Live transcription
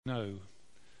know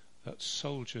that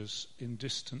soldiers in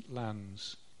distant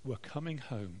lands were coming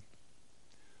home.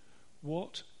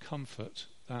 What comfort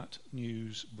that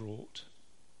news brought.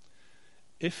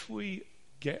 If we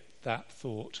get that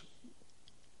thought,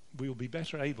 we will be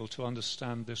better able to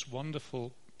understand this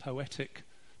wonderful poetic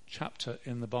chapter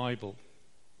in the Bible,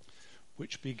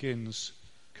 which begins,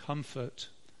 "Comfort,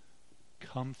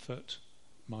 comfort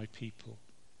my people."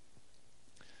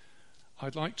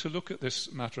 I'd like to look at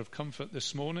this matter of comfort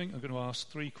this morning. I'm going to ask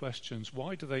 3 questions.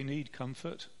 Why do they need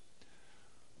comfort?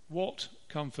 What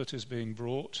comfort is being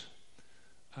brought?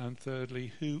 And thirdly,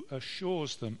 who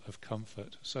assures them of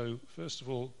comfort? So first of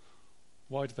all,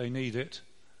 why do they need it?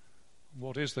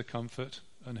 What is the comfort?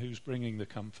 And who's bringing the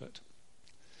comfort?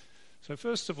 So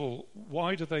first of all,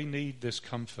 why do they need this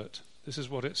comfort? This is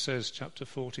what it says, chapter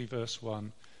 40, verse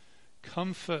 1.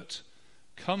 "Comfort,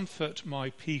 comfort my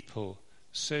people,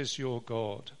 says your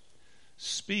God.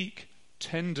 Speak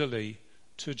tenderly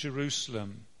to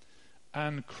Jerusalem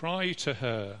and cry to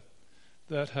her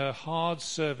that her hard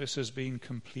service has been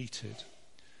completed,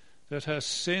 that her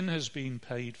sin has been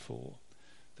paid for,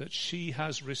 that she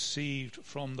has received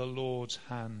from the Lord's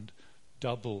hand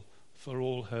double for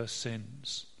all her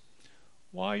sins."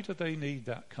 Why do they need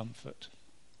that comfort?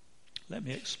 Let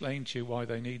me explain to you why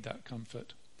they need that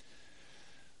comfort.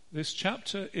 This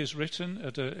chapter is written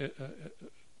at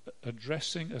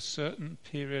addressing a certain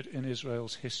period in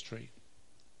Israel's history.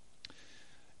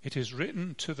 It is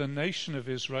written to the nation of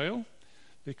Israel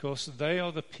because they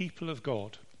are the people of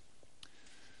God.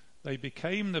 They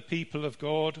became the people of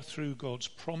God through God's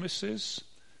promises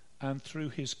and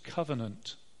through his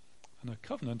covenant. And a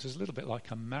covenant is a little bit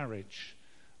like a marriage,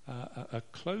 a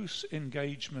close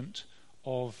engagement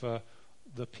of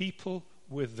the people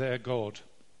with their God.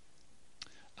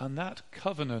 And that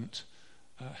covenant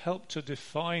helped to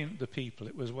define the people.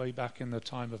 It was way back in the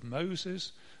time of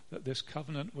Moses that this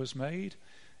covenant was made.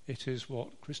 It is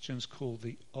what Christians call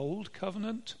the Old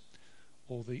Covenant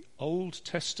or the Old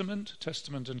Testament.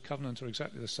 Testament and covenant are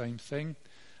exactly the same thing.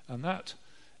 And that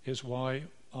is why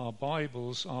our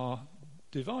Bibles are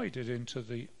divided into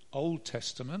the Old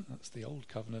Testament, that's the Old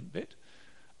Covenant bit,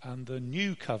 and the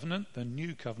New Covenant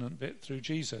bit through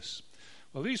Jesus.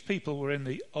 Well, these people were in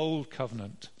the Old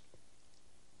Covenant.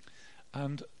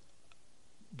 And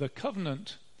the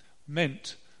covenant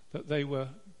meant that they were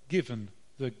given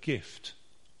the gift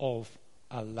of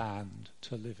a land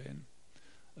to live in.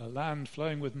 A land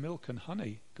flowing with milk and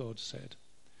honey, God said.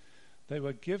 They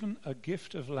were given a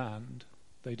gift of land.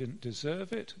 They didn't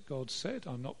deserve it. God said,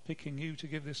 "I'm not picking you to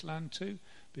give this land to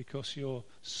because you're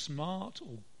smart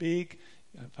or big.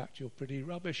 In fact, you're pretty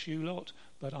rubbish, you lot,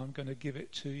 but I'm going to give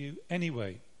it to you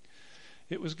anyway."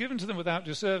 It was given to them without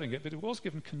deserving it, but it was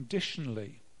given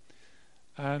conditionally.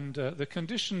 And the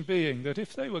condition being that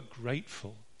if they were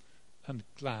grateful and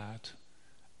glad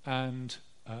and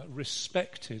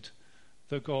respected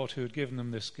the God who had given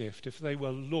them this gift, if they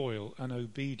were loyal and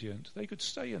obedient, they could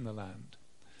stay in the land.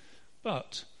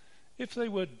 But if they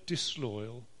were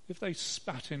disloyal, if they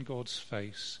spat in God's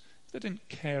face, if they didn't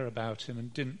care about him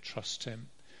and didn't trust him,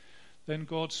 then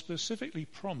God specifically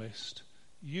promised,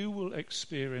 you will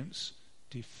experience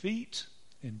defeat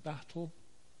in battle,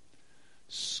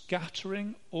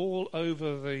 scattering all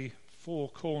over the 4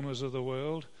 corners of the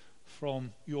world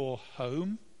from your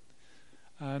home,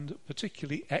 and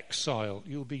particularly exile.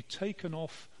 You'll be taken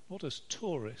off not as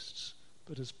tourists,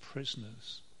 but as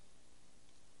prisoners.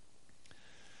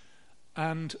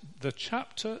 And the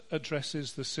chapter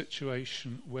addresses the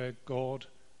situation where God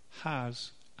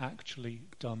has actually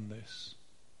done this.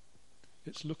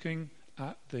 It's looking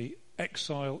at the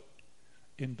exile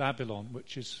in Babylon,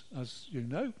 which is, as you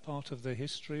know, part of the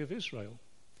history of Israel.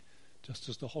 Just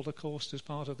as the Holocaust is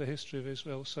part of the history of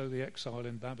Israel, so the exile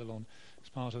in Babylon is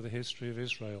part of the history of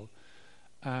Israel.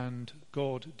 And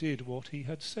God did what he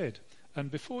had said.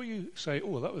 And before you say,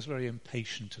 "Oh, that was very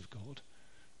impatient of God,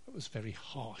 that was very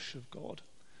harsh of God,"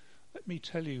 let me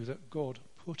tell you that God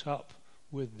put up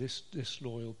with this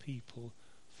disloyal people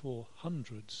for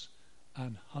hundreds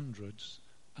and hundreds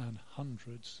and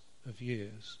hundreds of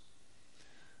years.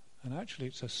 And actually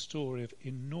it's a story of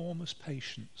enormous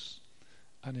patience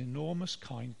and enormous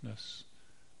kindness,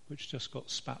 which just got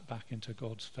spat back into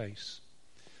God's face.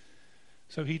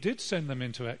 So he did send them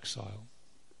into exile.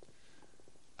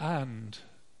 And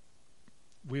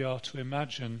we are to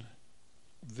imagine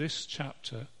this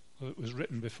chapter, that was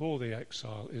written before the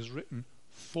exile, is written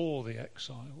for the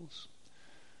exiles.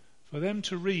 For them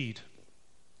to read,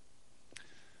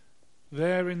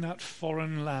 there in that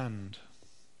foreign land,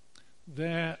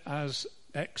 there as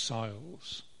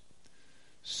exiles,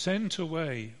 sent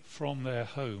away from their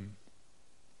home,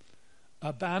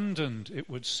 abandoned, it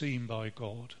would seem, by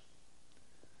God,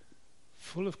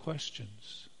 full of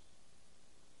questions.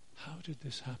 How did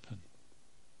this happen?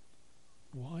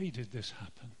 Why did this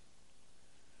happen?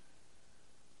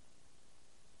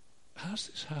 Has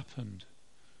this happened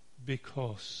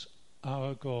because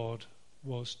our God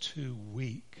was too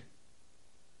weak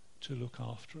to look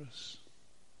after us?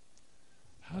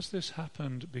 Has this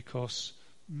happened because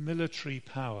military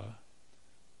power,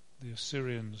 the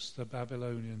Assyrians, the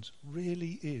Babylonians,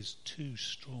 really is too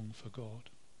strong for God?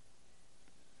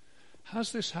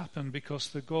 Has this happened because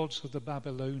the gods of the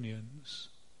Babylonians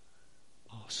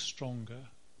are stronger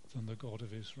than the God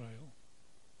of Israel?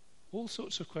 All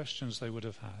sorts of questions they would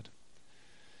have had.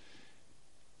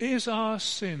 Is our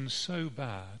sin so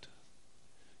bad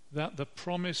that the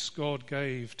promise God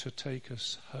gave to take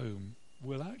us home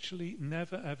will actually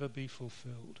never ever be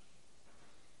fulfilled?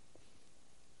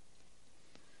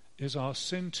 Is our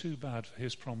sin too bad for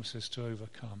his promises to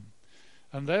overcome?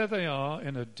 And there they are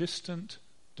in a distant,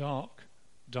 dark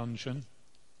dungeon,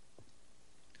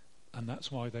 and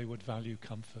that's why they would value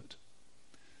comfort.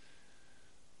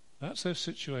 That's their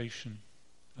situation,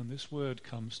 and this word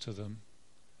comes to them: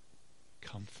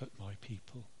 comfort my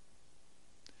people.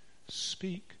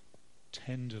 Speak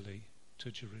tenderly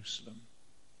to Jerusalem.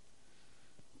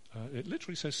 It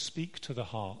literally says speak to the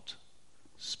heart.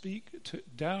 Speak to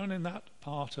down in that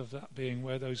part of that being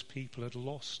where those people had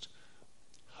lost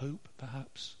hope,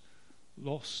 perhaps,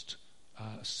 lost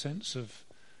a sense of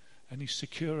any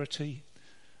security,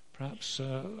 perhaps,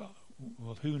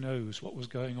 well, who knows what was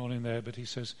going on in there, but he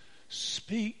says,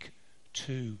 speak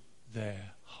to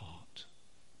their heart.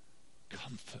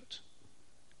 Comfort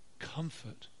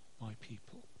my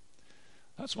people.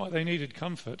 That's why they needed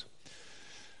comfort.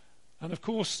 And of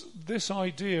course, this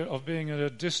idea of being in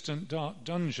a distant, dark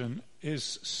dungeon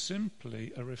is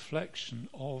simply a reflection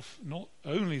of not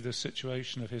only the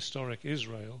situation of historic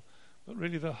Israel, but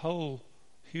really the whole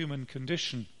human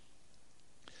condition.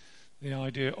 The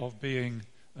idea of being,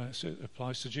 so it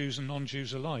applies to Jews and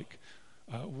non-Jews alike.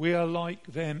 We are like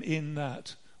them in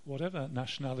that, whatever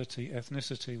nationality,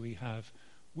 ethnicity we have,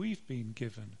 we've been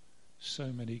given so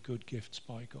many good gifts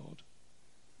by God.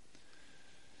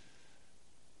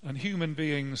 And human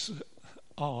beings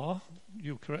are,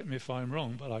 you'll correct me if I'm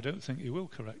wrong, but I don't think you will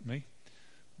correct me,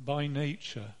 by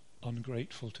nature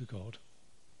ungrateful to God.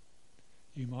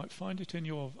 You might find it in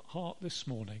your heart this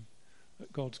morning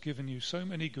that God's given you so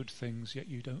many good things, yet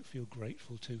you don't feel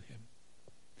grateful to him.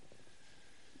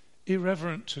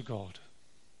 Irreverent to God.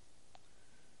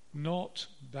 Not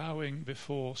bowing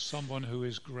before someone who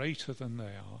is greater than they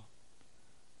are,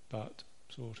 but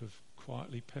sort of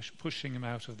quietly pushing him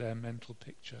out of their mental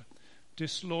picture.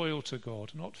 Disloyal to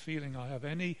God, not feeling I have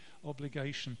any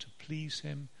obligation to please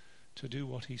him, to do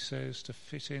what he says, to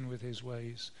fit in with his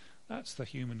ways. That's the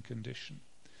human condition.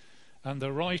 And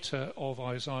the writer of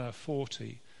Isaiah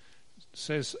 40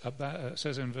 says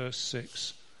in verse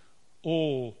 6,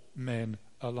 all men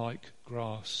are like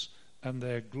grass, and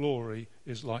their glory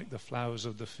is like the flowers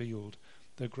of the field.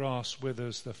 The grass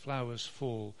withers, the flowers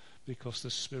fall, because the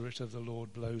Spirit of the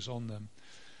Lord blows on them.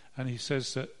 And he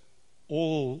says that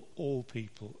all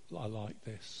people are like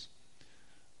this.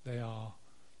 They are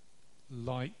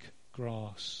like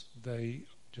grass. They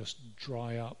just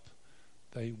dry up.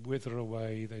 They wither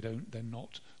away. They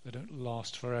don't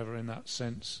last forever in that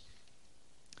sense.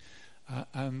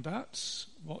 And that's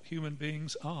what human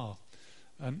beings are.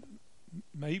 And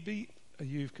maybe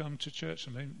you've come to church,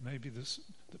 and maybe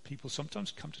that people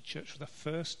sometimes come to church for the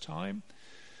first time.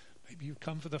 Maybe you've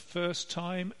come for the first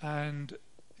time and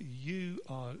you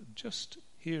are just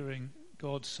hearing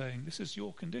God saying, this is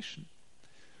your condition.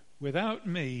 Without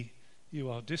me, you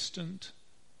are distant,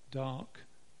 dark,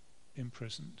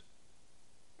 imprisoned.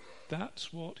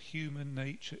 That's what human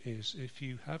nature is. If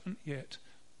you haven't yet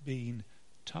been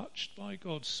touched by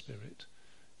God's Spirit,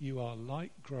 you are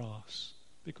like grass,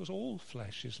 because all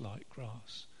flesh is like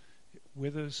grass. It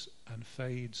withers and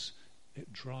fades,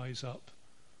 it dries up.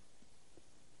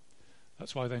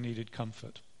 That's why they needed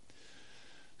comfort.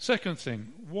 Second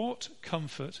thing, what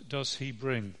comfort does he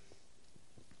bring?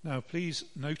 Now please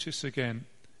notice again,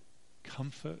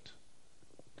 comfort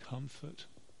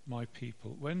my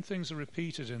people. When things are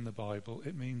repeated in the Bible,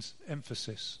 it means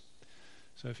emphasis.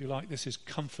 So if you like, this is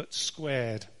comfort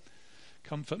squared.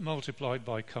 Comfort multiplied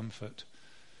by comfort.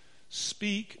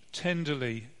 Speak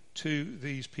tenderly to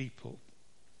these people,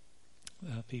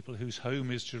 people whose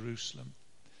home is Jerusalem.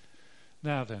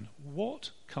 Now then,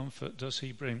 what comfort does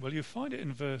he bring? Well, you find it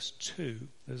in verse 2.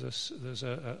 There's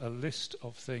a list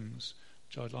of things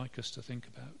which I'd like us to think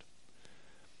about.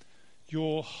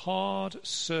 Your hard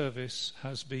service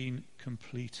has been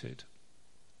completed.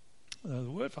 The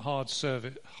word for hard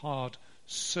service,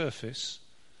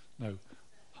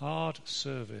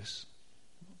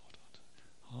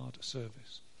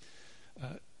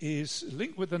 is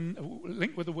linked with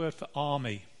the word for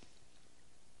army,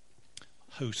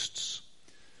 hosts.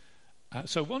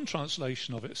 So one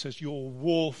translation of it says, "Your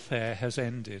warfare has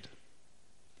ended."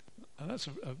 And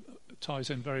that ties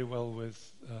in very well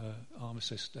with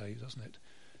Armistice Day, doesn't it?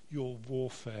 Your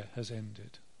warfare has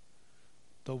ended.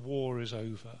 The war is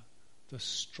over. The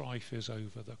strife is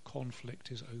over. The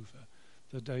conflict is over.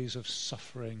 The days of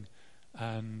suffering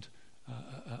and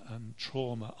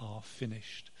trauma are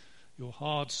finished. Your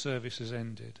hard service has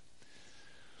ended.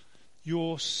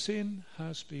 Your sin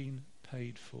has been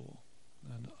paid for.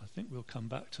 And I think we'll come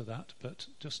back to that, but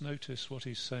just notice what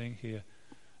he's saying here.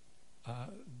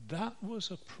 That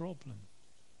was a problem.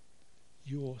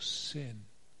 Your sin.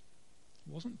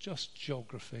 It wasn't just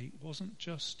geography, it wasn't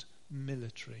just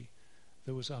military.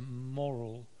 There was a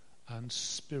moral and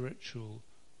spiritual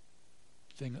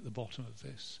thing at the bottom of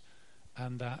this.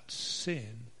 And that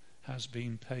sin has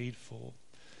been paid for.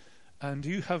 And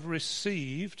you have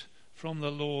received from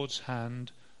the Lord's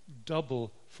hand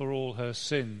double for all her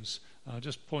sins. I'll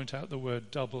just point out the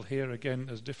word double here. Again,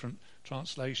 there's different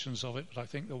translations of it, but I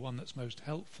think the one that's most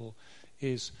helpful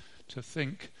is to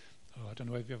think, I don't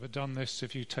know if you've ever done this,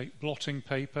 if you take blotting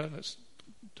paper, let's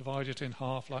divide it in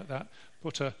half like that,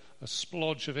 put a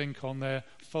splodge of ink on there,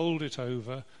 fold it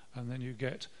over, and then you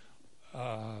get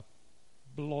a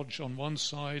blodge on one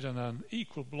side and an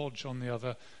equal blodge on the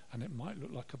other, and it might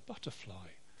look like a butterfly.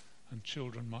 And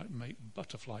children might make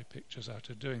butterfly pictures out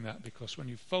of doing that, because when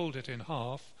you fold it in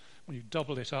half, when you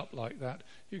double it up like that,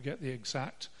 you get the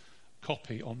exact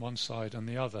copy on one side and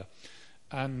the other.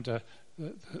 And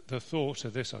the thought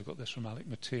of this, I got this from Alec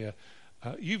Mattia,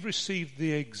 you've received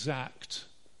the exact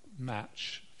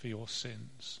match for your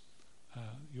sins.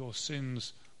 Your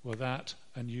sins were that,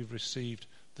 and you've received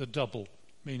the double,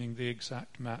 meaning the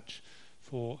exact match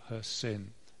for her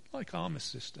sin. Like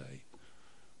Armistice Day,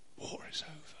 war is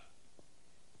over.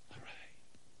 Hooray.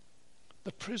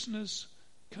 The prisoners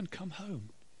can come home.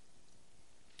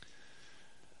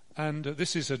 And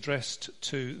this is addressed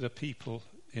to the people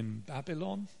in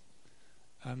Babylon,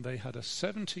 and they had a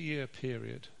 70-year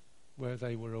period where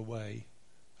they were away,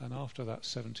 and after that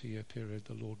 70-year period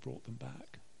the Lord brought them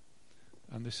back.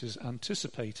 And this is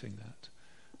anticipating that.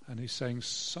 And he's saying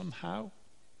somehow,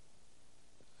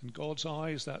 in God's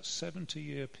eyes, that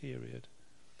 70-year period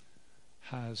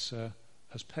has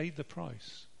paid the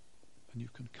price, and you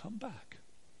can come back.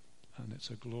 And it's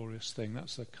a glorious thing.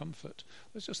 That's the comfort.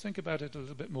 Let's just think about it a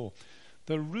little bit more.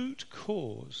 The root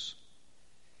cause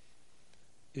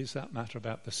is that matter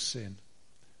about the sin.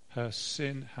 Her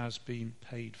sin has been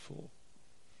paid for.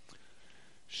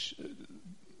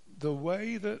 The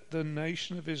way that the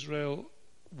nation of Israel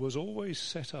was always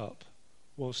set up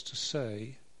was to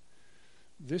say,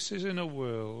 this is in a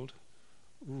world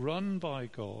run by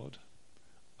God,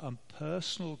 a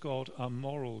personal God, a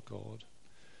moral God.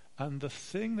 And the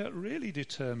thing that really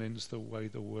determines the way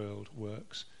the world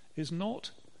works is not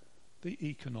the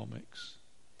economics,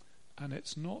 and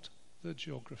it's not the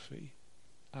geography,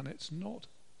 and it's not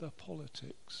the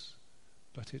politics,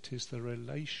 but it is the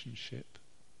relationship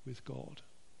with God.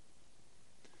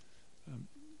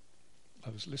 I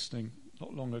was listening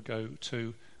not long ago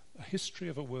to A History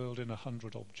of a World in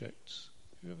 100 Objects.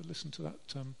 Have you ever listened to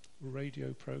that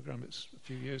radio program? It's a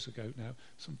few years ago now.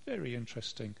 Some very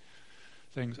interesting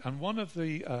things, and one of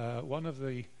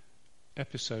the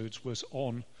episodes was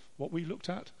on what we looked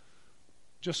at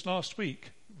just last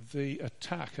week, the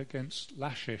attack against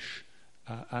Lachish,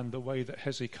 and the way that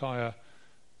Hezekiah,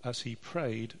 as he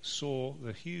prayed, saw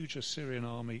the huge Assyrian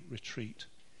army retreat.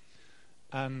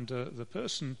 And the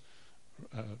person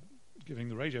giving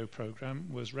the radio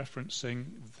program was referencing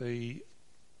the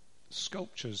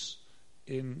sculptures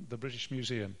in the British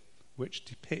Museum which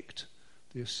depict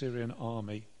the Assyrian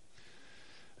army.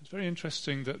 It's very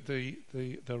interesting that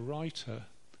the writer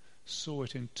saw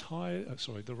it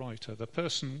the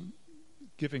person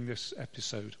giving this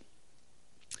episode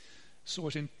saw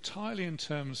it entirely in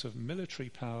terms of military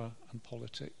power and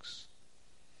politics.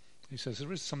 He says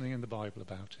there is something in the Bible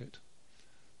about it,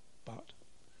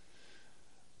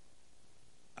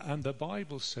 and the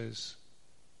Bible says,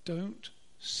 don't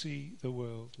see the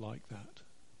world like that.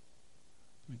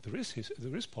 I mean,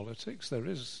 there is politics, there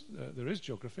is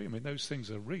geography. I mean, those things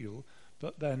are real,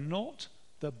 but they're not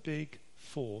the big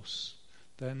force.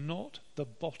 They're not the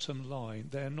bottom line.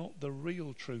 They're not the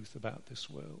real truth about this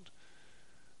world.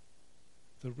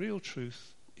 The real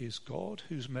truth is God,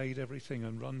 who's made everything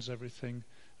and runs everything,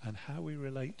 and how we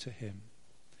relate to him.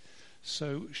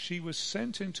 So she was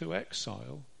sent into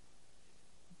exile,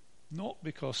 not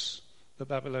because the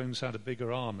Babylonians had a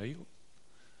bigger army,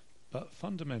 but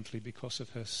fundamentally because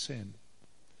of her sin.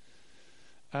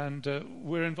 And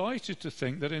we're invited to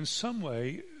think that in some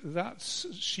way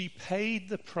she paid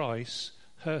the price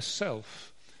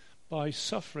herself by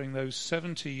suffering those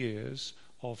 70 years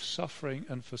of suffering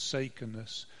and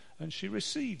forsakenness. And she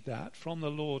received that from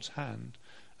the Lord's hand.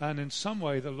 And in some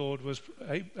way the Lord was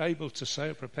able to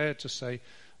say, prepared to say,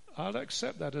 I'll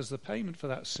accept that as the payment for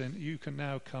that sin. You can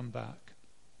now come back.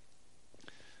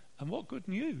 And what good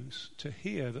news to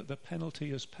hear that the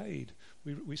penalty is paid.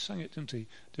 We sang it,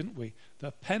 didn't we?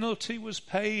 The penalty was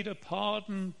paid, a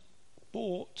pardon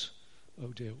bought. Oh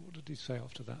dear, what did he say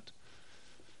after that?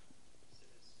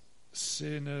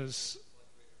 Sinners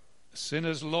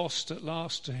lost at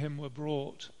last to him were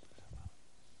brought.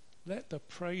 Let the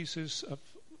praises of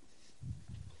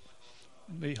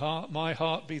my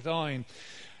heart be thine.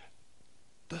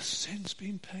 The sin's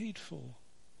been paid for.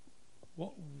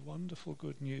 What wonderful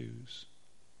good news.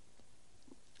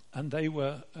 And they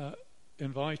were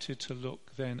invited to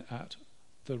look then at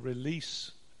the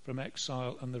release from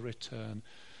exile and the return.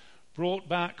 Brought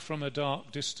back from a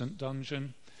dark, distant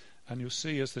dungeon. And you'll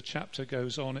see as the chapter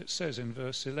goes on, it says in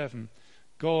verse 11,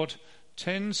 God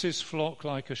tends his flock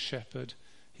like a shepherd.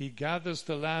 He gathers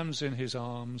the lambs in his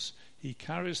arms. He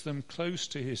carries them close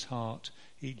to his heart.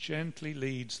 He gently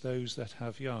leads those that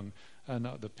have young. And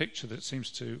the picture that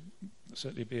seems to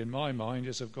certainly be in my mind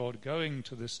is of God going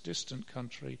to this distant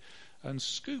country and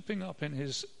scooping up in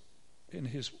his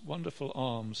wonderful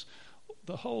arms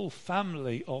the whole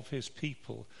family of his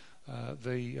people,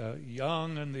 the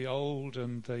young and the old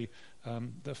and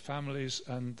the families,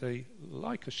 and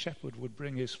like a shepherd would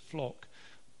bring his flock,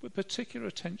 with particular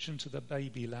attention to the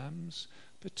baby lambs,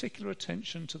 particular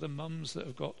attention to the mums that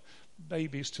have got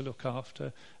babies to look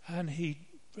after, and he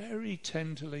very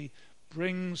tenderly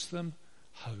brings them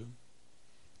home.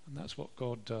 And that's what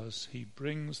God does. He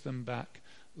brings them back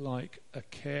like a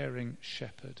caring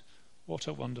shepherd. What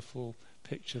a wonderful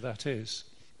picture that is.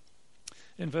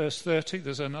 In verse 30,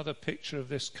 there's another picture of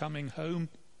this coming home.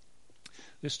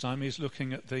 This time he's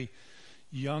looking at the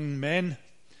young men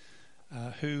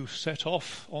who set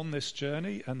off on this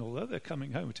journey, and although they're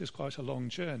coming home, it is quite a long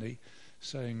journey,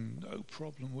 saying, no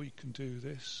problem, we can do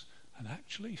this, and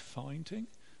actually finding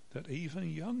that even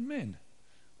young men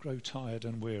grow tired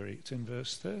and weary. It's in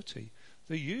verse 30.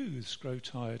 The youths grow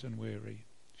tired and weary.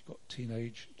 If you've got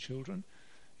teenage children,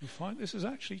 you find this is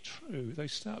actually true. They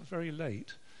start very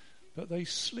late, but they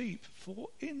sleep for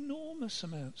enormous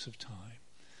amounts of time.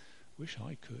 Wish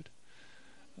I could.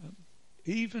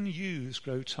 Even youths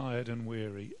grow tired and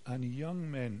weary, and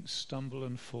young men stumble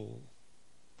and fall.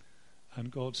 And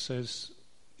God says,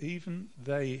 even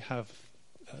they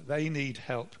need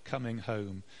help coming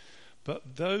home.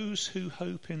 But those who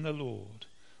hope in the Lord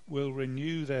will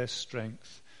renew their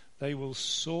strength. They will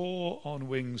soar on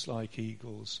wings like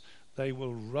eagles. They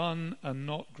will run and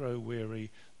not grow weary.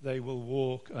 They will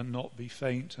walk and not be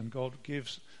faint. And God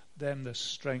gives them the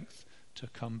strength to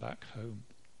come back home.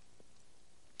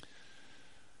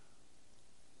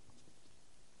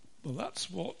 Well, that's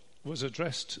what was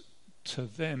addressed to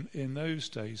them in those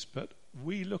days. But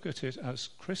we look at it as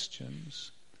Christians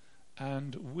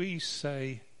and we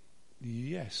say,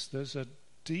 yes, there's a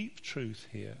deep truth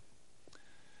here.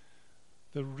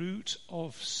 The root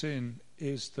of sin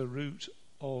is the root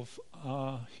of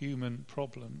our human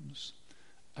problems.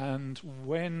 And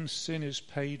when sin is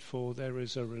paid for, there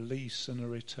is a release and a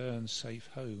return safe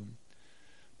home.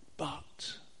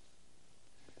 But,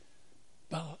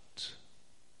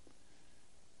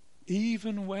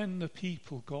 even when the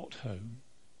people got home,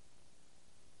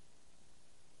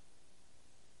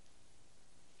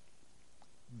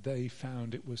 they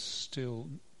found it was still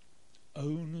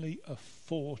only a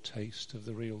foretaste of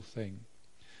the real thing.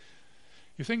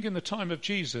 You think in the time of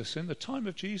Jesus,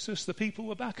 the people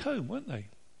were back home, weren't they?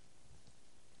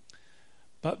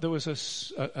 But there was a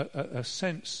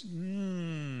sense,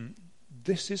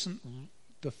 this isn't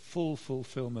the full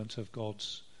fulfillment of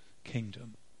God's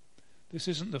kingdom. This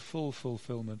isn't the full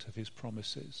fulfillment of his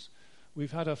promises.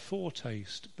 We've had a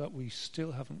foretaste, but we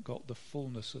still haven't got the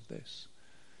fullness of this.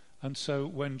 And so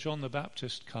when John the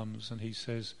Baptist comes and he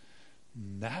says,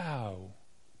 now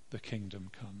the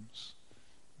kingdom comes.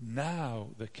 Now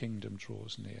the kingdom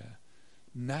draws near.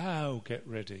 Now get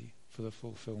ready for the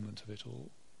fulfillment of it all.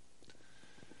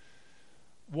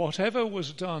 Whatever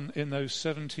was done in those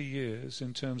 70 years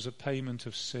in terms of payment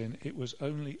of sin, it was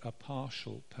only a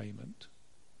partial payment.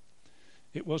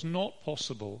 It was not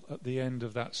possible at the end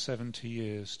of that 70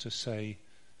 years to say,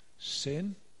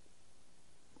 sin,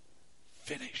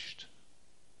 finished.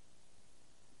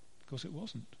 because it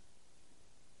wasn't.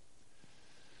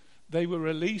 They were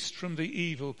released from the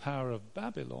evil power of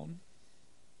Babylon,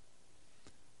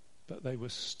 but they were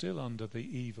still under the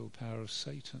evil power of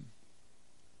Satan.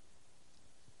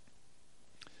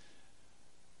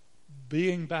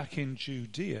 Being back in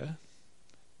Judea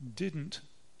didn't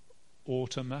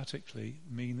automatically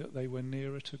mean that they were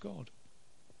nearer to God.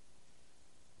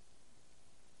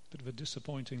 Bit of a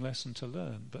disappointing lesson to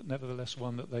learn, but nevertheless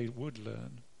one that they would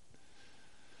learn.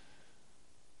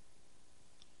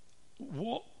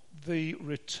 What the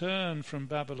return from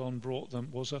Babylon brought them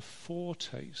was a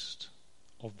foretaste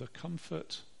of the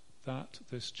comfort that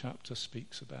this chapter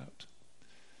speaks about.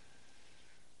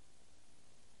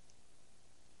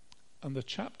 And the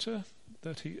chapter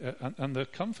that and the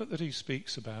comfort that he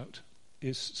speaks about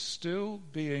is still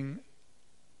being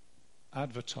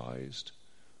advertised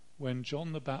when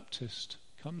John the Baptist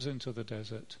comes into the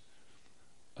desert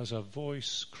as a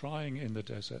voice crying in the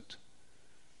desert,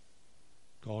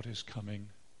 God is coming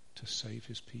to save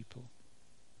his people.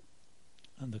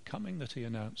 And the coming that he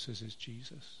announces is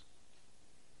Jesus,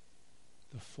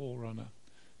 the forerunner.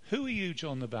 Who are you,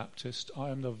 John the Baptist? I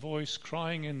am the voice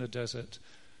crying in the desert,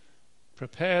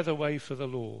 prepare the way for the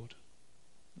Lord.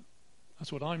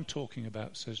 That's what I'm talking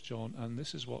about, says John, and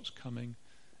this is what's coming,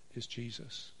 is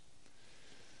Jesus.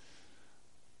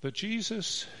 The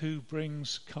Jesus who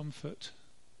brings comfort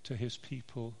to his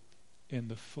people in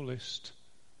the fullest,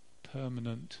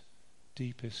 permanent,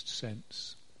 deepest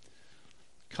sense.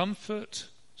 Comfort,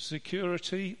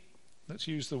 security, let's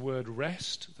use the word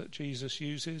rest that Jesus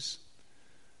uses.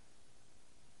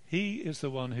 He is the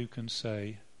one who can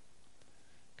say,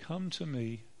 come to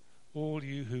me, all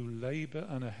you who labour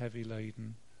and are heavy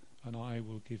laden, and I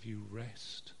will give you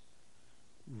rest.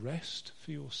 Rest for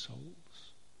your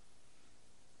souls.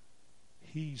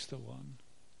 He's the one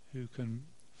who can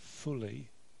fully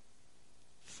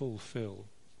fulfill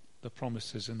the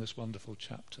promises in this wonderful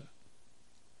chapter.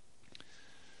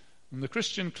 And the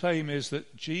Christian claim is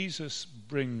that Jesus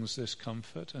brings this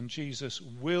comfort, and Jesus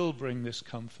will bring this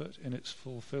comfort in its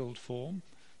fulfilled form,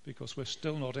 because we're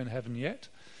still not in heaven yet,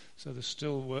 so there's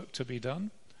still work to be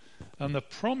done. And the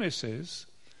promise is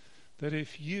that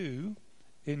if you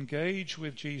engage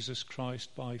with Jesus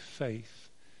Christ by faith,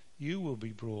 you will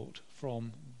be brought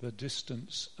from the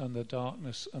distance and the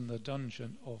darkness and the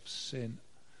dungeon of sin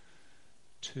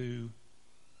to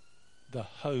the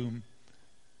home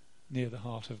near the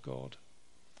heart of God.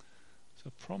 It's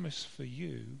a promise for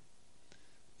you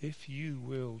if you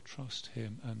will trust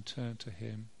him and turn to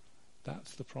him.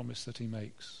 That's the promise that he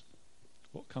makes.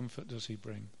 What comfort does he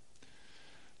bring?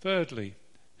 Thirdly,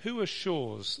 who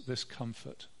assures this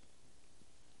comfort?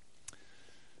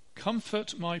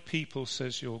 Comfort my people,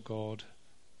 says your God.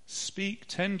 Speak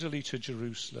tenderly to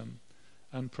Jerusalem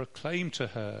and proclaim to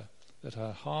her that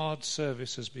her hard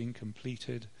service has been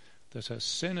completed, that her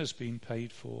sin has been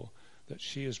paid for, that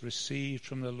she has received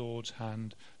from the Lord's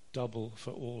hand double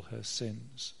for all her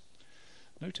sins.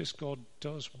 Notice God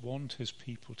does want his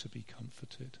people to be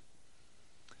comforted.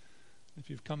 If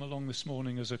you've come along this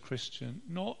morning as a Christian,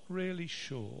 not really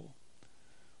sure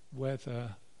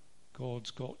whether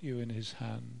God's got you in his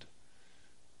hand,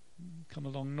 come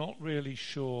along not really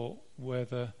sure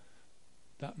whether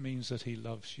that means that he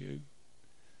loves you,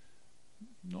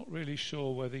 not really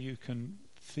sure whether you can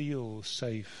feel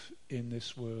safe in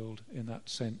this world in that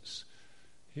sense,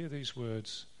 hear these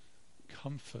words: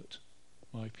 comfort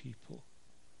my people.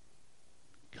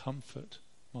 Comfort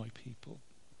my people.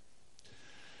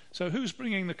 So who's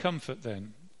bringing the comfort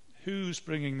then? Who's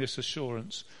bringing this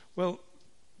assurance? Well,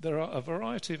 there are a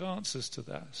variety of answers to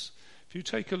that. If you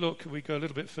take a look, we go a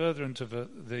little bit further into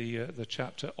the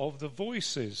chapter of the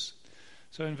voices.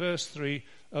 So in verse 3,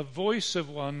 a voice of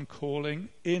one calling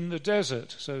in the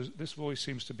desert. So this voice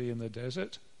seems to be in the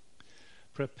desert.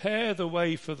 Prepare the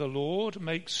way for the Lord,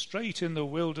 make straight in the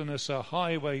wilderness a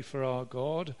highway for our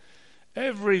God.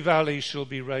 Every valley shall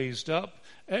be raised up,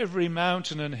 every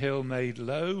mountain and hill made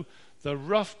low. The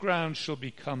rough ground shall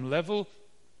become level,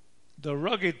 the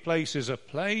rugged places a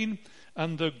plain,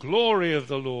 and the glory of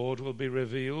the Lord will be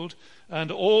revealed,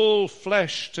 and all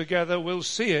flesh together will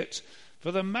see it,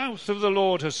 for the mouth of the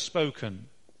Lord has spoken.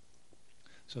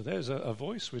 So there's a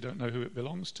voice, we don't know who it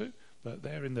belongs to, but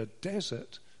they're in the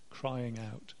desert crying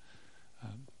out.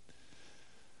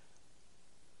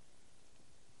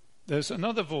 There's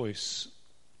another voice,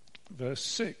 verse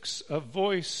 6, a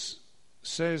voice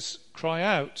says, cry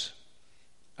out.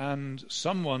 And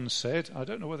someone said, I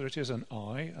don't know whether it is an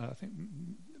I think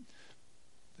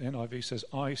the NIV says,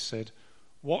 I said,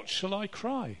 what shall I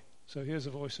cry? So here's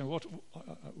a voice saying,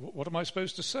 what am I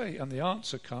supposed to say? And the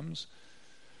answer comes,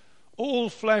 All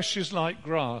flesh is like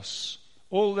grass.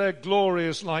 All their glory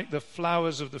is like the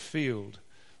flowers of the field.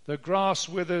 The grass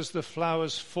withers, the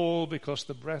flowers fall, because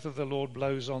the breath of the Lord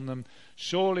blows on them.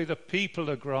 Surely the people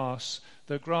are grass.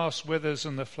 The grass withers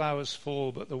and the flowers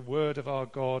fall, but the word of our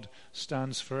God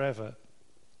stands forever.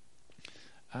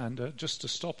 And just to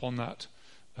stop on that,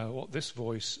 what this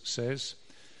voice says,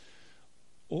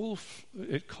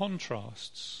 it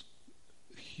contrasts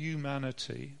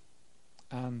humanity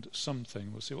and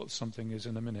something. We'll see what something is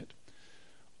in a minute.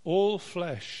 All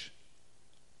flesh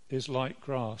is like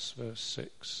grass, verse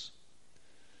 6,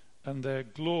 and their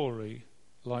glory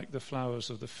like the flowers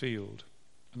of the field.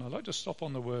 And I'd like to stop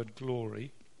on the word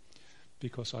glory,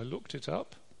 because I looked it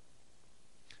up,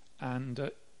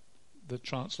 and the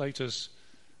translators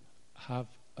have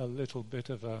a little bit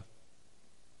of a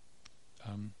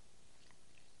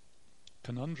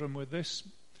conundrum with this.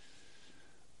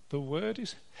 The word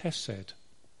is hesed.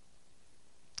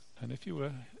 And if you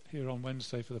were here on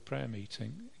Wednesday for the prayer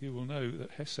meeting, you will know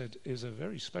that hesed is a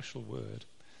very special word,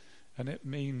 and it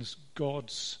means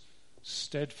God's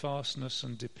steadfastness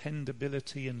and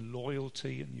dependability and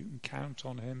loyalty, and you can count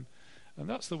on him. And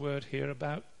that's the word here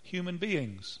about human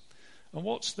beings. And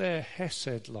what's their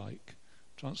hesed like?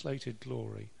 Translated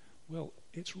glory. Well,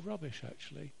 it's rubbish,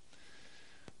 actually.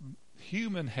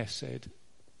 Human hesed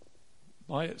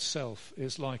by itself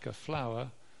is like a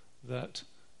flower that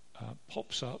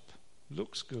pops up,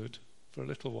 looks good for a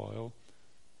little while,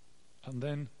 and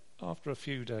then after a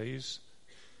few days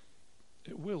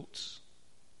it wilts.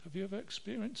 Have you ever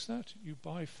experienced that? You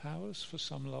buy flowers for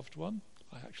some loved one.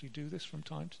 I actually do this from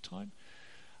time to time.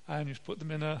 And you put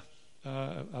them in a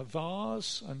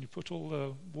vase, and you put all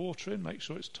the water in, make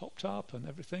sure it's topped up and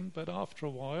everything, but after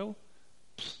a while,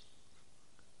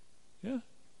 yeah,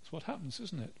 that's what happens,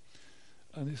 isn't it?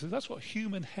 And he says that's what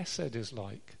human hesed is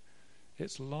like.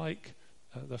 It's like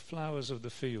the flowers of the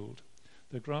field.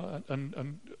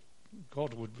 And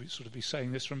God would sort of be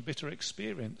saying this from bitter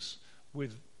experience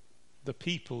with the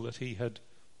people that he had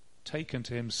taken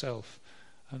to himself,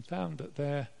 and found that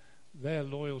their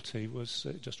loyalty was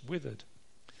just withered.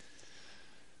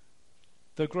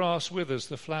 The grass withers,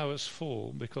 the flowers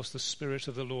fall, because the Spirit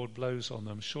of the Lord blows on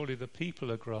them. Surely the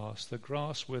people are grass. The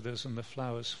grass withers and the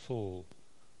flowers fall.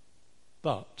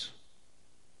 But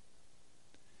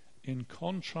in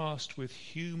contrast with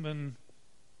human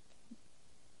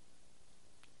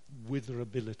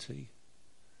witherability,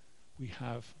 we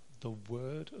have the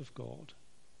Word of God.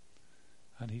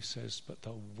 And he says, but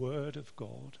the Word of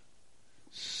God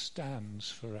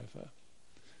stands forever.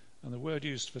 And the word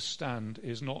used for stand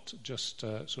is not just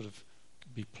sort of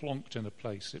be plonked in a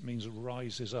place. It means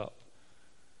rises up.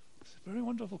 It's a very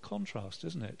wonderful contrast,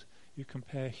 isn't it? You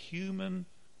compare human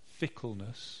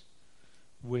fickleness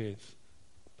with,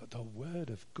 but the Word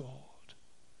of God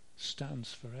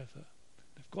stands forever.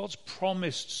 If God's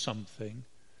promised something,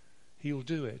 he'll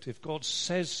do it. If God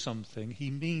says something, he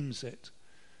means it.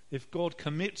 If God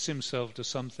commits himself to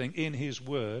something in his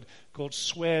word, God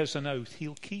swears an oath,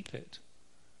 he'll keep it.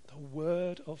 The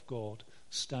Word of God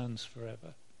stands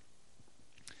forever.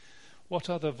 What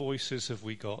other voices have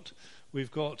we got? We've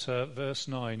got verse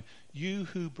 9, you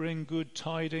who bring good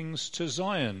tidings to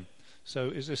Zion. So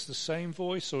is this the same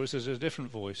voice, or is this a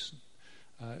different voice?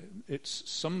 It's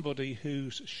somebody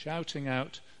who's shouting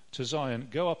out to Zion,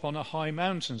 go up on a high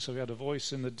mountain. So we had a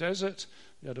voice in the desert,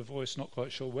 we had a voice not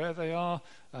quite sure where they are,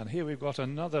 and here we've got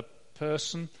another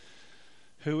person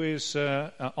who is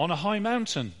on a high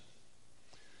mountain.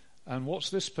 And what's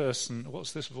this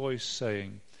voice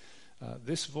saying?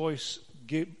 This voice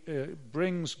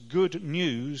brings good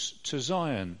news to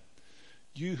Zion.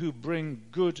 You who bring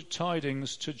good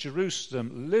tidings to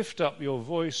Jerusalem, lift up your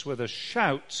voice with a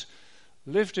shout.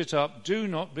 Lift it up, do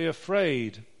not be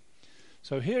afraid.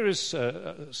 So here is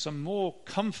some more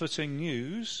comforting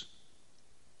news.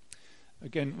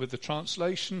 Again, with the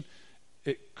translation,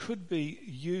 it could be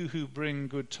you who bring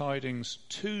good tidings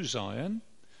to Zion,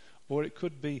 or it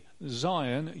could be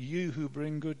Zion, you who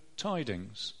bring good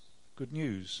tidings, good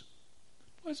news.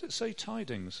 Why does it say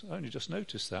tidings? I only just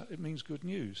noticed that. It means good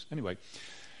news. Anyway,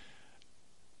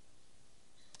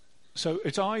 so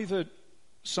it's either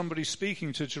somebody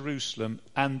speaking to Jerusalem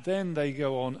and then they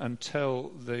go on and tell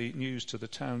the news to the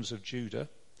towns of Judah,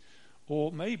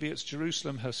 or maybe it's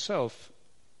Jerusalem herself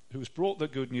who's brought the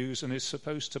good news and is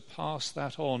supposed to pass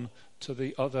that on to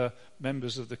the other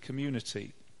members of the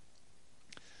community.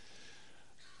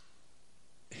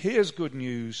 Here's good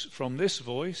news from this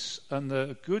voice, and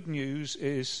the good news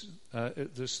is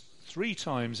there's 3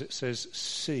 times it says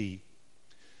see.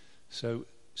 So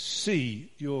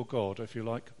see your God, or if you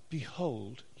like,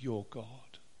 behold your God.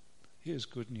 Here's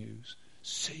good news.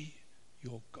 See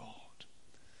your God.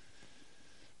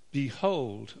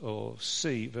 Behold, or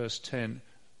see, verse 10,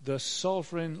 the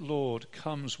sovereign Lord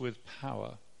comes with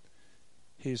power.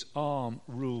 His arm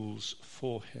rules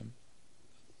for him.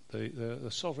 The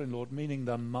sovereign Lord, meaning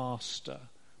the master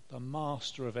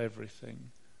of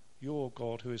everything. Your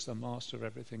God, who is the master of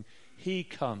everything. He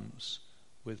comes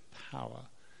with power.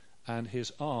 And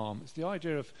his arm, it's the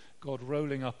idea of God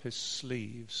rolling up his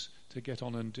sleeves to get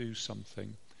on and do something.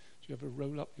 Do you ever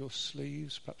roll up your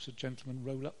sleeves? Perhaps a gentleman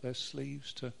roll up their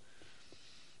sleeves to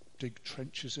dig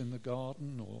trenches in the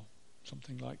garden or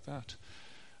something like that.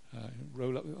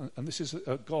 Roll up, and this is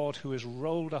a God who has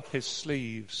rolled up his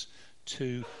sleeves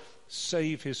to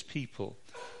save his people.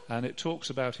 And it talks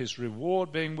about his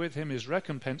reward being with him, his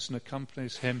recompense and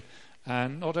accompanies him.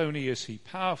 And not only is he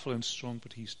powerful and strong,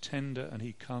 but he's tender, and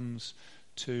he comes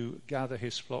to gather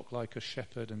his flock like a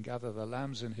shepherd and gather the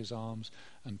lambs in his arms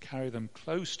and carry them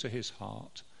close to his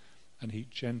heart, and he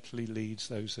gently leads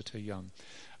those that are young.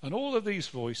 And all of these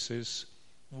voices,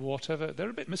 whatever, they're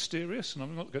a bit mysterious, and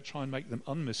I'm not going to try and make them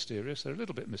unmysterious. They're a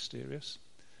little bit mysterious.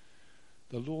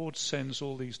 The Lord sends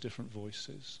all these different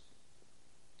voices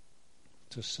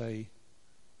to say,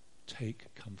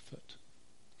 take comfort,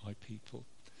 my people.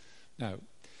 Now,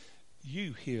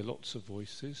 you hear lots of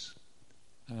voices,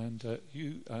 and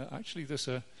actually there's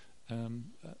an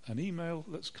email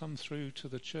that's come through to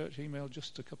the church email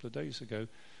just a couple of days ago,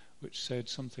 which said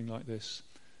something like this: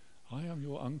 I am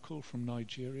your uncle from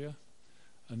Nigeria,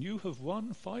 and you have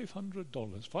won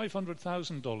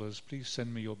 $500,000. Please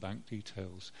send me your bank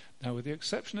details. Now, with the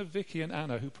exception of Vicky and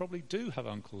Anna, who probably do have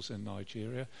uncles in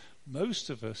Nigeria, most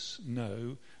of us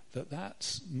know that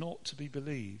that's not to be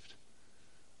believed.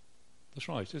 That's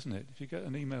right, isn't it? If you get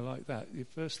an email like that, the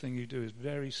first thing you do is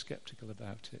very skeptical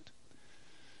about it.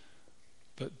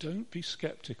 But don't be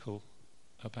skeptical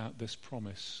about this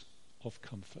promise of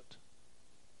comfort.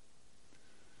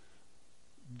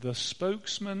 The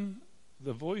spokesman,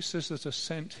 the voices that are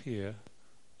sent here,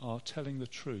 are telling the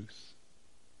truth.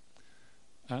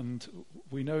 And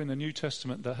we know in the New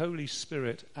Testament the Holy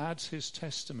Spirit adds his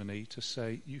testimony to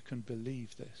say, you can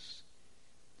believe this.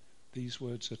 These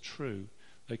words are true.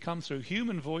 They come through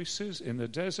human voices in the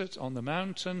desert, on the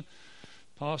mountain,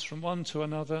 pass from one to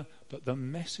another, but the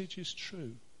message is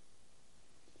true.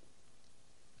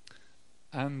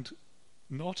 And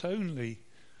not only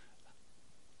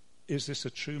is this a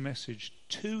true message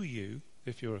to you,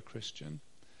 if you're a Christian,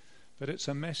 but it's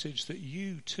a message that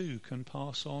you too can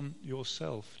pass on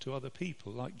yourself to other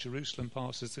people, like Jerusalem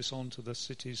passes this on to the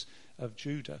cities of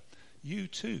Judah. You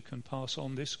too can pass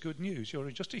on this good news.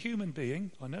 You're just a human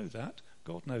being, I know that.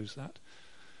 God knows that.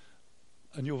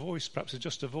 And your voice perhaps is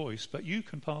just a voice, but you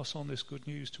can pass on this good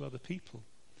news to other people.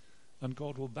 And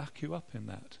God will back you up in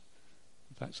that.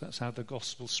 In fact, that's how the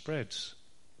gospel spreads.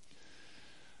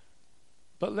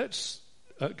 But let's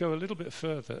go a little bit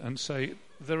further and say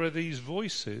there are these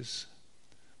voices,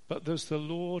 but there's the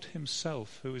Lord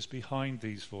himself who is behind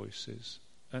these voices.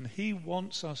 And he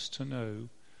wants us to know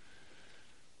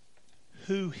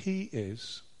who he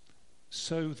is,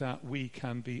 so that we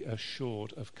can be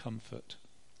assured of comfort.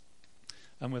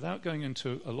 And without going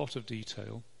into a lot of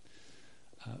detail,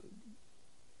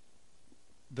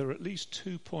 there are at least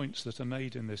 2 points that are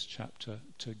made in this chapter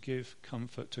to give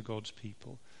comfort to God's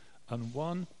people. And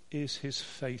one is his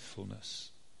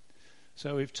faithfulness.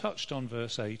 So we've touched on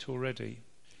verse 8 already.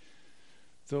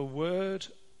 The word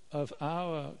of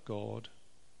our God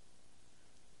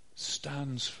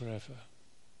stands forever.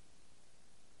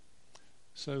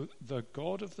 So the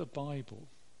God of the Bible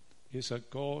is a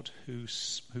God who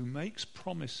makes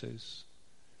promises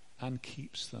and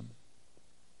keeps them.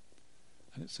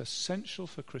 And it's essential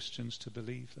for Christians to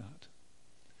believe that.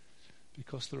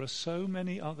 Because there are so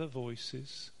many other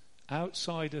voices,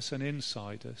 outside us and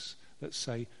inside us, that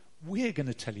say, we're going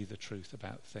to tell you the truth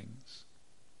about things.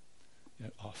 You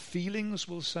know, our feelings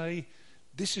will say,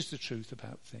 this is the truth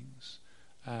about things.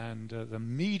 And the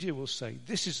media will say,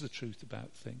 this is the truth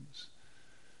about things.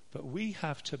 But we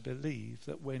have to believe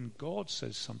that when God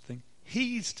says something,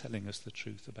 he's telling us the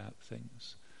truth about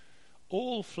things.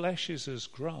 All flesh is as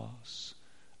grass,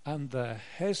 and the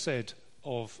hesed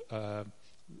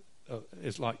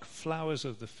is like flowers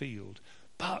of the field.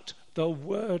 But the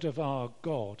word of our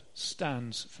God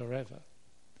stands forever.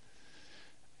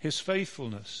 His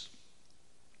faithfulness.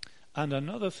 And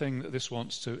another thing that this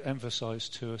wants to emphasize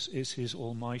to us is his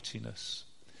almightiness.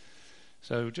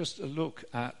 So just a look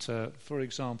at, for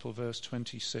example, verse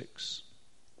 26,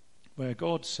 where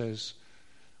God says,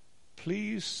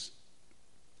 please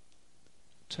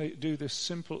do this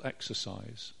simple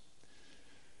exercise.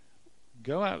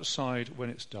 Go outside when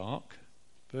it's dark,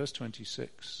 verse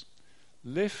 26.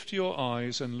 Lift your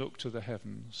eyes and look to the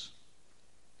heavens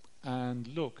and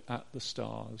look at the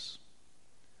stars.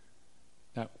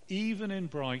 Now, even in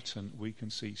Brighton, we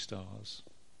can see stars.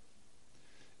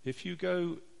 If you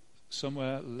go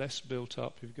somewhere less built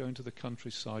up, if you go into the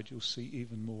countryside, you'll see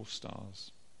even more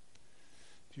stars.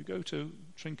 If you go to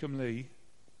Trincomalee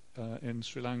in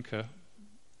Sri Lanka,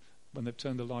 when they've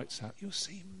turned the lights out, you'll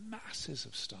see masses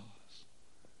of stars.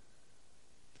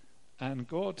 And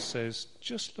God says,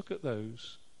 just look at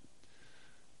those.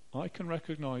 I can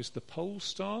recognize the pole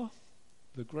star,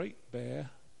 the Great Bear,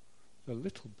 the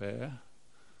Little Bear,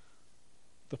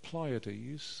 the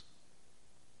Pleiades,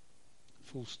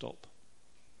 full stop.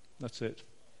 That's it.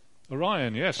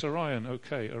 Orion, yes, Orion.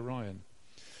 Okay, Orion.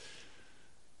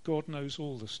 God knows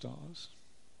all the stars.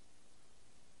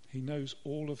 He knows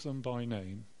all of them by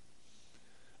name.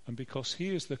 And because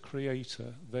he is the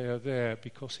creator, they are there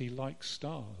because he likes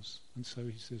stars. And so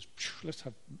he says, let's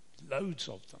have loads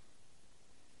of them.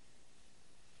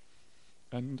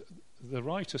 And the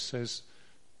writer says,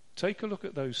 take a look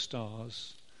at those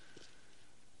stars.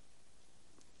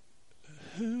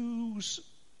 Whose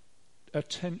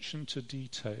attention to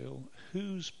detail,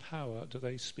 whose power do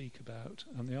they speak about?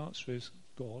 And the answer is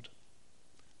God.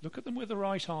 Look at them with the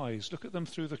right eyes. Look at them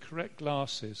through the correct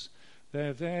glasses.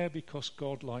 They're there because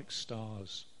God likes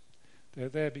stars. They're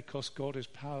there because God is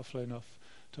powerful enough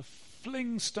to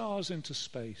fling stars into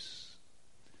space,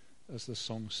 as the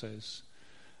song says.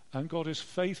 And God is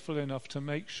faithful enough to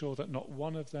make sure that not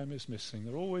one of them is missing.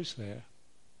 They're always there,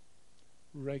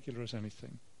 regular as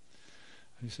anything.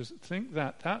 And he says, think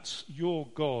that's your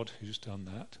God who's done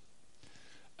that.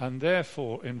 And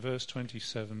therefore, in verse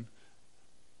 27,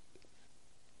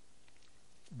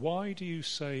 why do you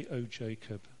say, O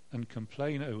Jacob, and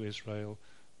complain, O Israel,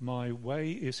 my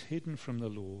way is hidden from the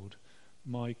Lord,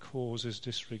 my cause is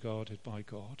disregarded by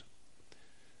God?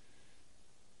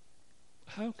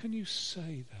 How can you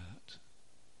say that?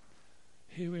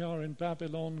 Here we are in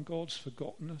Babylon, God's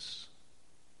forgotten us.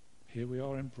 Here we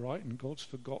are in Brighton, God's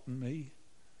forgotten me.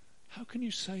 How can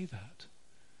you say that?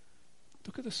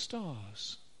 Look at the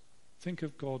stars. Think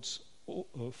of God's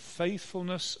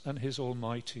faithfulness and his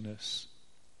almightiness.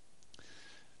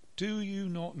 Do you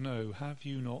not know, have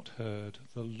you not heard,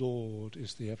 the Lord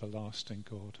is the everlasting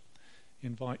God? He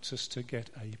invites us to get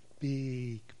a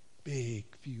big, big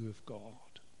view of God.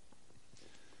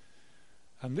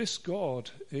 And this God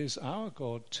is our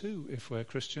God too, if we're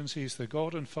Christians. He's the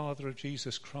God and Father of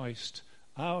Jesus Christ.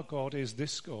 Our God is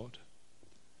this God.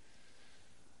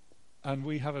 And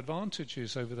we have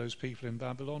advantages over those people in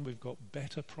Babylon. We've got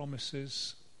better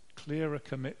promises, clearer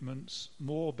commitments,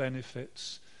 more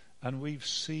benefits, and we've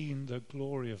seen the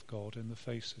glory of God in the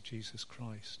face of Jesus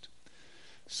Christ.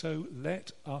 So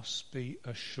let us be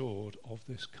assured of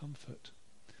this comfort.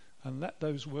 And let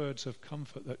those words of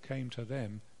comfort that came to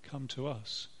them come to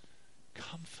us.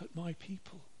 Comfort my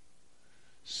people.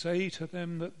 Say to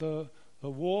them that the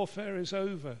warfare is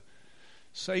over.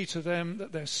 Say to them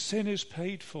that their sin is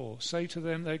paid for. Say to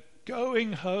them they're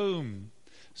going home.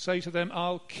 Say to them,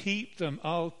 I'll keep them.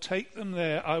 I'll take them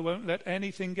there. I won't let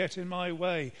anything get in my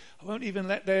way. I won't even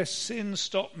let their sin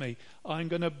stop me. I'm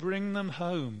going to bring them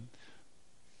home.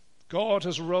 God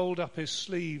has rolled up his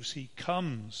sleeves. He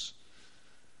comes.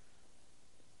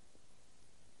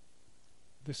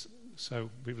 So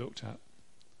we've looked at,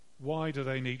 why do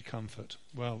they need comfort?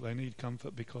 Well, they need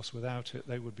comfort because without it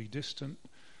they would be distant,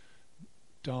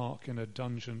 dark in a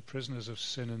dungeon, prisoners of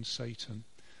sin and Satan.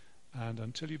 And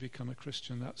until you become a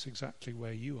Christian, that's exactly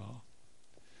where you are.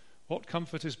 What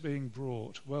comfort is being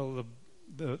brought? Well,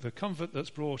 the comfort that's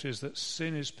brought is that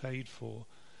sin is paid for,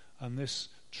 and this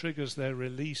triggers their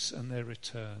release and their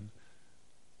return.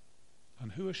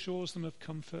 And who assures them of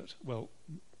comfort? Well,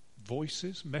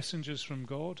 voices, messengers from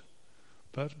God,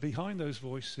 but behind those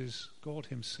voices, God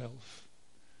himself.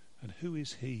 And who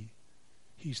is he?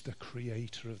 He's the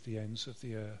creator of the ends of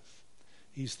the earth.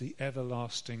 He's the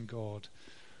everlasting God,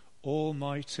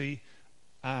 almighty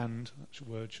and, that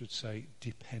word should say,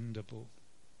 dependable.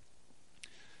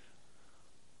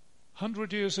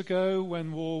 100 years ago,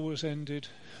 when war was ended,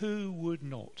 who would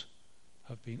not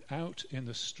have been out in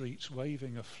the streets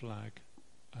waving a flag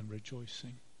and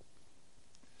rejoicing?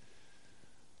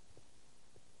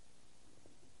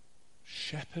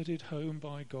 Shepherded home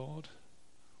by God.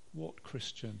 What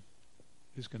Christian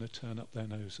is going to turn up their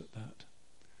nose at that?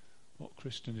 What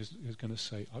Christian is going to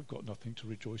say, I've got nothing to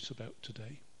rejoice about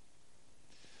today?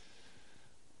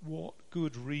 What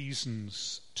good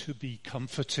reasons to be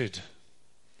comforted?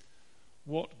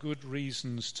 What good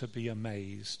reasons to be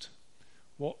amazed?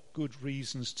 What good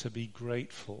reasons to be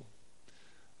grateful?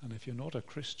 And if you're not a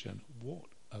Christian, what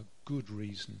a good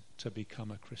reason to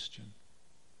become a Christian.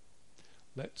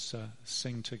 Let's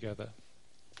sing together.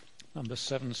 Number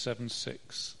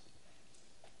 776.